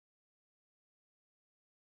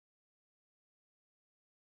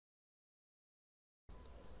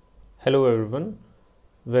Hello everyone,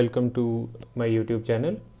 welcome to my YouTube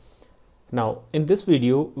channel. Now in this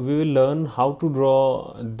video we will learn how to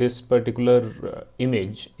draw this particular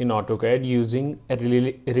image in AutoCAD using a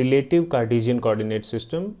relative Cartesian coordinate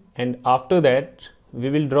system, and after that we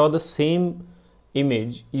will draw the same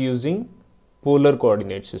image using polar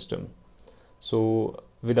coordinate system. So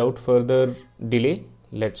without further delay,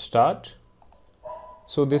 let's start.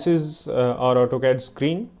 So this is our AutoCAD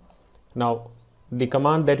screen. Now the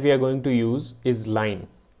command that we are going to use is line.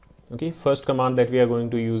 Okay, first command that we are going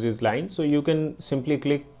to use is line. So you can simply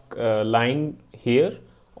click line here,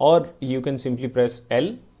 or you can simply press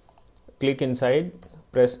L, click inside,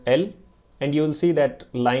 press L, and you will see that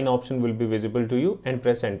line option will be visible to you, and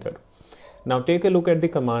press enter. Now take a look at the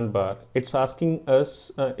command bar. It's asking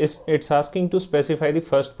us it's asking to specify the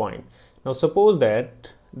first point. Now suppose that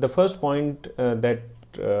the first point that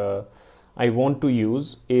I want to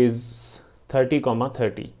use is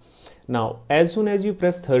 30,30. Now as soon as you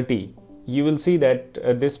press 30, you will see that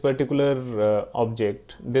this particular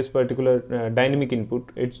object, this particular dynamic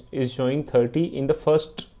input, it is showing 30 in the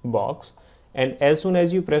first box, and as soon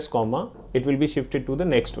as you press comma, it will be shifted to the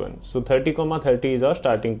next one. So 30,30 is our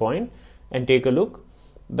starting point, and take a look,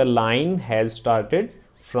 the line has started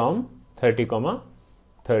from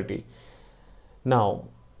 30,30. Now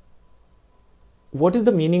what is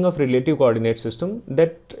the meaning of relative coordinate system?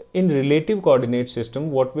 That in relative coordinate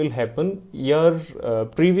system, what will happen, your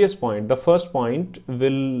previous point, the first point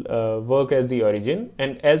will work as the origin,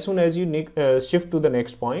 and as soon as you shift to the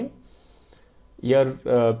next point, your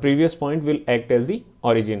previous point will act as the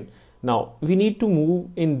origin. Now we need to move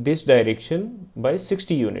in this direction by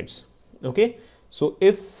 60 units. Okay, so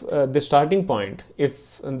if the starting point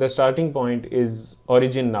is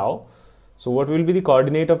origin now, so what will be the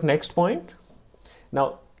coordinate of next point?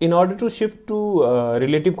 Now in order to shift to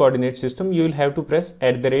relative coordinate system, you will have to press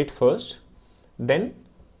 @ first, then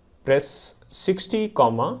press 60,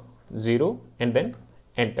 0, and then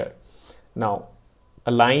enter. Now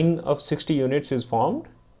a line of 60 units is formed.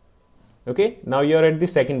 Okay, now you are at the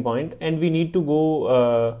second point, and we need to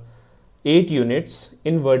go 8 units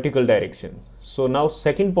in vertical direction. So now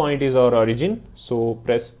second point is our origin, so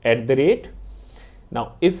press @.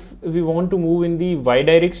 Now if we want to move in the y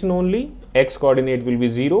direction only, x coordinate will be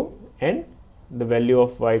 0 and the value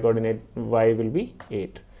of y coordinate y will be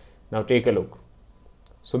 8. Now take a look.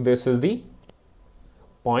 So this is the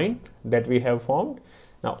point that we have formed.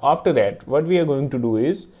 Now after that, what we are going to do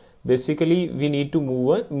is, basically we need to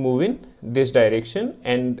move in this direction,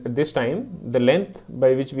 and this time the length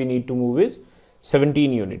by which we need to move is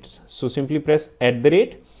 17 units. So simply press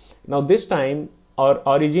 @. Now this time our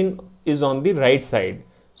origin is on the right side,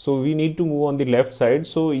 so we need to move on the left side,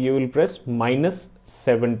 so you will press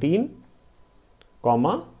 -17,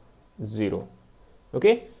 0.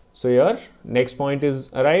 Okay, so your next point is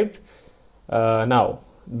arrived. Now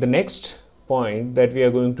the next point that we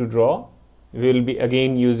are going to draw, we will be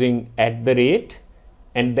again using @,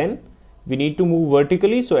 and then we need to move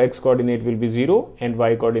vertically, so x coordinate will be 0 and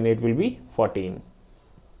y coordinate will be 14.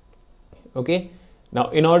 Okay, now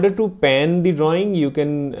in order to pan the drawing, you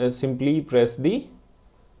can simply press the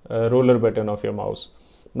roller button of your mouse.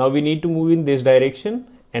 Now we need to move in this direction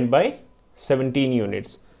and by 17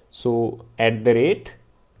 units. So @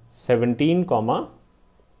 17,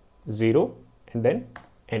 0, and then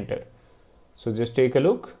enter. So just take a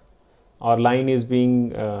look, our line is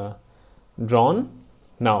being drawn.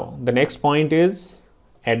 Now the next point is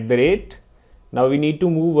 @. Now we need to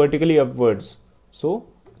move vertically upwards, so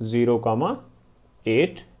 0,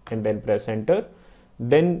 8, and then press enter.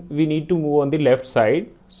 Then we need to move on the left side,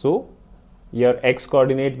 so your x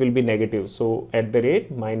coordinate will be negative, so @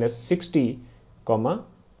 -60,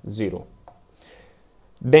 0.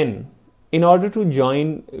 Then in order to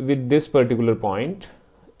join with this particular point,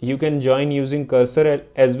 you can join using cursor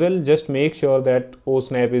as well. Just make sure that O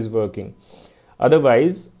snap is working.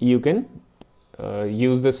 Otherwise you can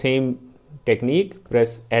use the same technique,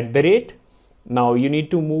 press @. Now you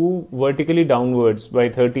need to move vertically downwards by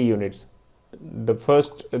 30 units. The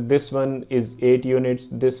first, this one is 8 units,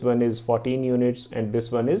 this one is 14 units, and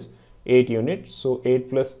this one is 8 units. So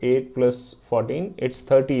 8 plus 8 plus 14, it's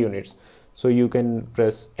 30 units. So you can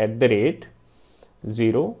press @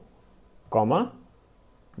 0,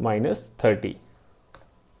 -30,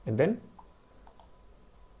 and then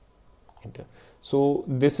enter. So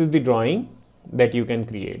this is the drawing that you can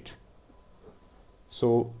create.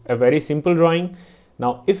 So a very simple drawing.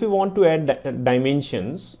 Now if you want to add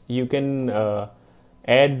dimensions, you can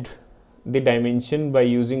add the dimension by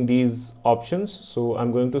using these options. So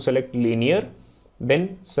I'm going to select linear,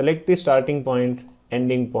 then select the starting point,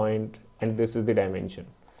 ending point, and this is the dimension.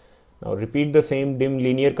 Now repeat the same dim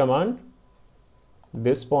linear command,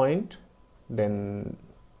 this point, then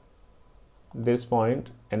this point,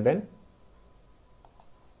 and then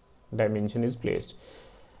dimension is placed.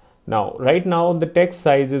 Now right now the text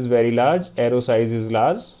size is very large, arrow size is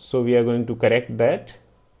large, so we are going to correct that.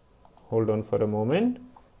 Hold on for a moment.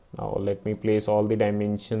 Now let me place all the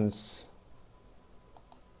dimensions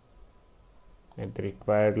at the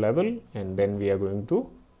required level, and then we are going to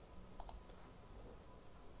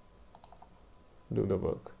do the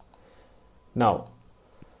work. Now,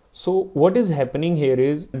 so what is happening here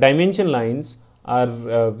is dimension lines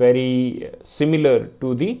are very similar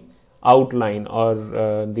to the outline or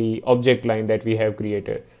the object line that we have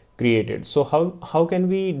created. So how can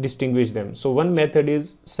we distinguish them? So one method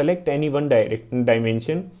is select any one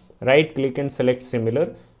dimension, right click and select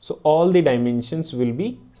similar. So all the dimensions will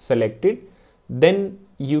be selected. Then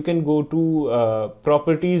you can go to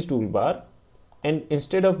properties toolbar, and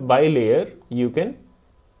instead of by layer you can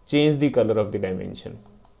change the color of the dimension.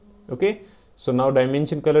 Okay, so now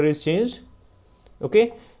dimension color is changed.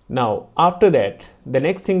 Okay, now after that the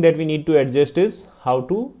next thing that we need to adjust is how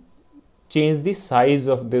to change the size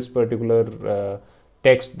of this particular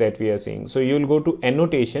text that we are seeing. So you will go to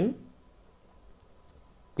annotation,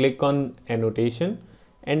 click on annotation,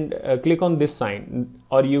 and click on this sign,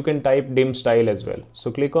 or you can type dim style as well.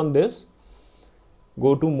 So click on this,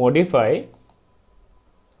 go to modify.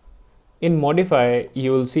 In modify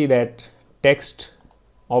you will see that text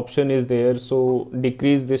option is there, so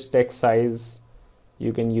decrease this text size.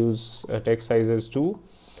 You can use text size as 2.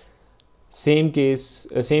 Same case,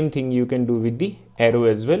 same thing you can do with the arrow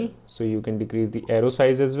as well. So you can decrease the arrow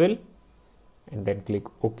size as well, and then click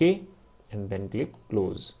OK, and then click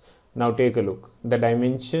close. Now take a look, the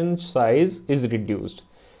dimension size is reduced.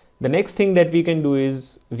 The next thing that we can do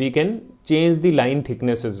is we can change the line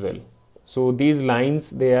thickness as well. So these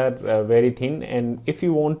lines, they are very thin, and if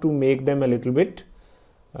you want to make them a little bit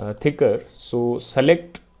thicker, so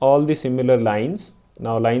select all the similar lines.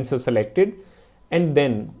 Now lines are selected, and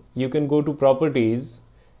then you can go to properties,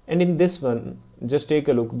 and in this one just take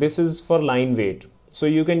a look, this is for line weight. So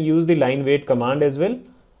you can use the line weight command as well,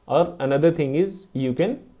 or another thing is you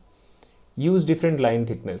can use different line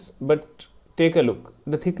thickness. But take a look,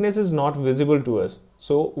 the thickness is not visible to us.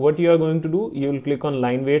 So what you are going to do, you will click on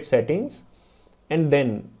line weight settings, and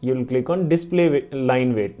then you will click on display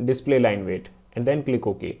line weight, and then click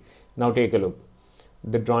OK. Now take a look,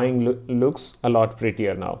 the drawing looks a lot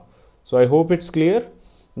prettier now. So I hope it's clear.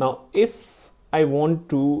 Now if I want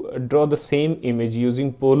to draw the same image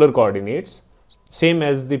using polar coordinates, same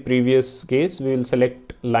as the previous case, we will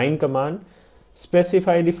select line command,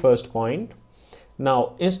 specify the first point.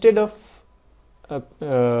 Now instead of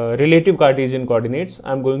relative Cartesian coordinates,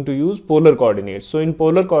 I'm going to use polar coordinates. So in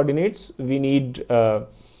polar coordinates we need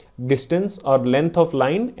distance or length of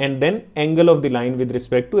line, and then angle of the line with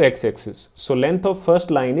respect to x-axis. So length of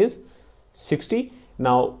first line is 60.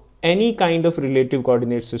 Now any kind of relative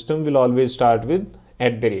coordinate system will always start with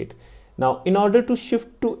 @. Now in order to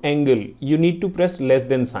shift to angle, you need to press less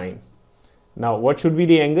than sign. Now what should be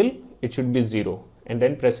the angle? It should be 0, and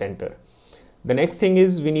then press enter. The next thing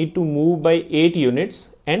is we need to move by 8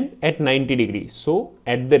 units and at 90 degrees. So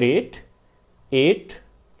 @8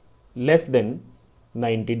 less than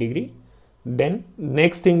 90 degree. Then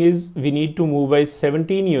next thing is we need to move by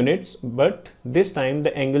 17 units, but this time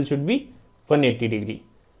the angle should be 180 degree,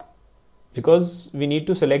 because we need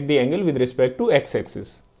to select the angle with respect to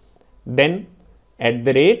x-axis. Then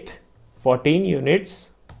 @14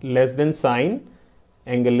 units less than sign,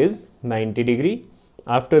 angle is 90 degree.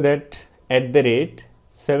 After that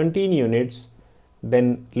 @17 units,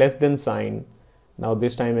 then less than sign. Now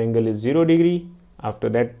this time angle is 0 degree. After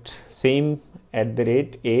that same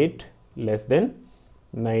 @8 less than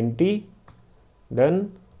 90,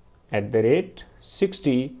 done.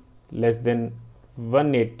 @60 less than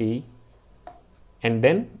 180, and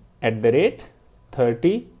then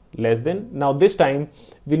 @30 less than. Now this time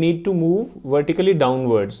we need to move vertically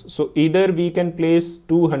downwards. So either we can place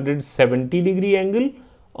 270 degree angle,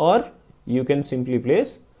 or you can simply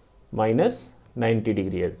place -90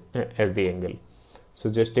 degree as the angle. So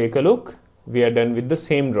just take a look, we are done with the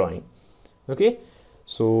same drawing. Okay,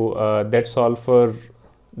 so that's all for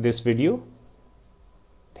this video.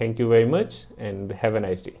 Thank you very much, and have a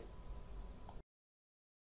nice day.